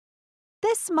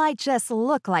This might just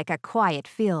look like a quiet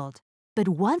field, but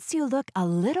once you look a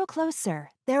little closer,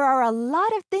 there are a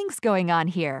lot of things going on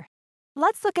here.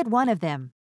 Let's look at one of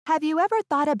them. Have you ever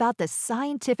thought about the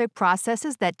scientific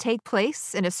processes that take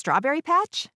place in a strawberry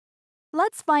patch?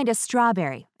 Let's find a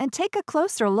strawberry and take a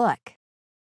closer look.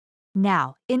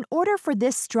 Now, in order for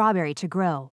this strawberry to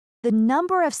grow, the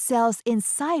number of cells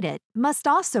inside it must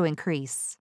also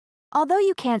increase. Although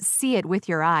you can't see it with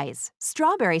your eyes,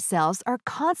 strawberry cells are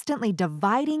constantly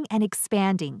dividing and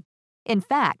expanding. In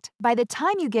fact, by the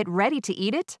time you get ready to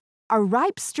eat it, a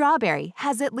ripe strawberry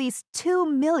has at least 2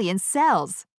 million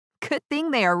cells. Good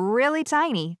thing they are really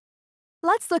tiny.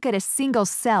 Let's look at a single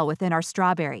cell within our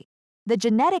strawberry. The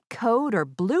genetic code or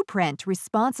blueprint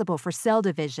responsible for cell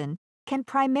division can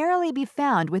primarily be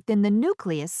found within the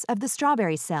nucleus of the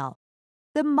strawberry cell.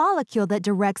 The molecule that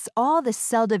directs all the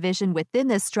cell division within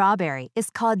the strawberry is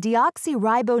called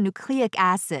deoxyribonucleic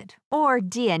acid, or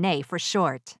DNA for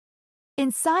short.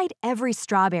 Inside every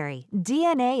strawberry,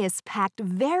 DNA is packed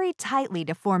very tightly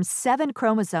to form 7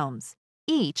 chromosomes,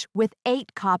 each with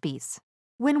 8 copies.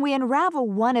 When we unravel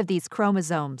one of these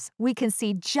chromosomes, we can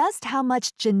see just how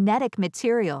much genetic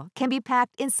material can be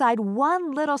packed inside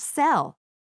one little cell.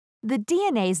 The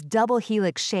DNA's double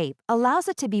helix shape allows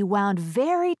it to be wound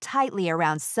very tightly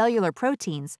around cellular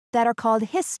proteins that are called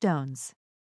histones.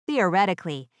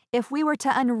 Theoretically, if we were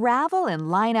to unravel and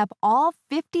line up all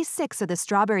 56 of the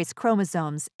strawberry's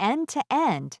chromosomes end to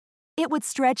end, it would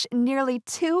stretch nearly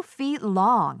 2 feet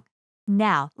long.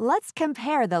 Now, let's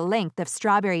compare the length of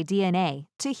strawberry DNA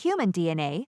to human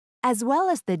DNA, as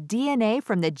well as the DNA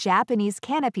from the Japanese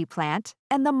canopy plant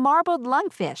and the marbled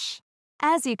lungfish.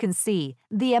 As you can see,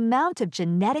 the amount of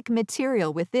genetic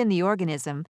material within the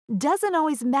organism doesn't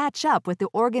always match up with the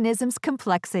organism's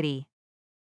complexity.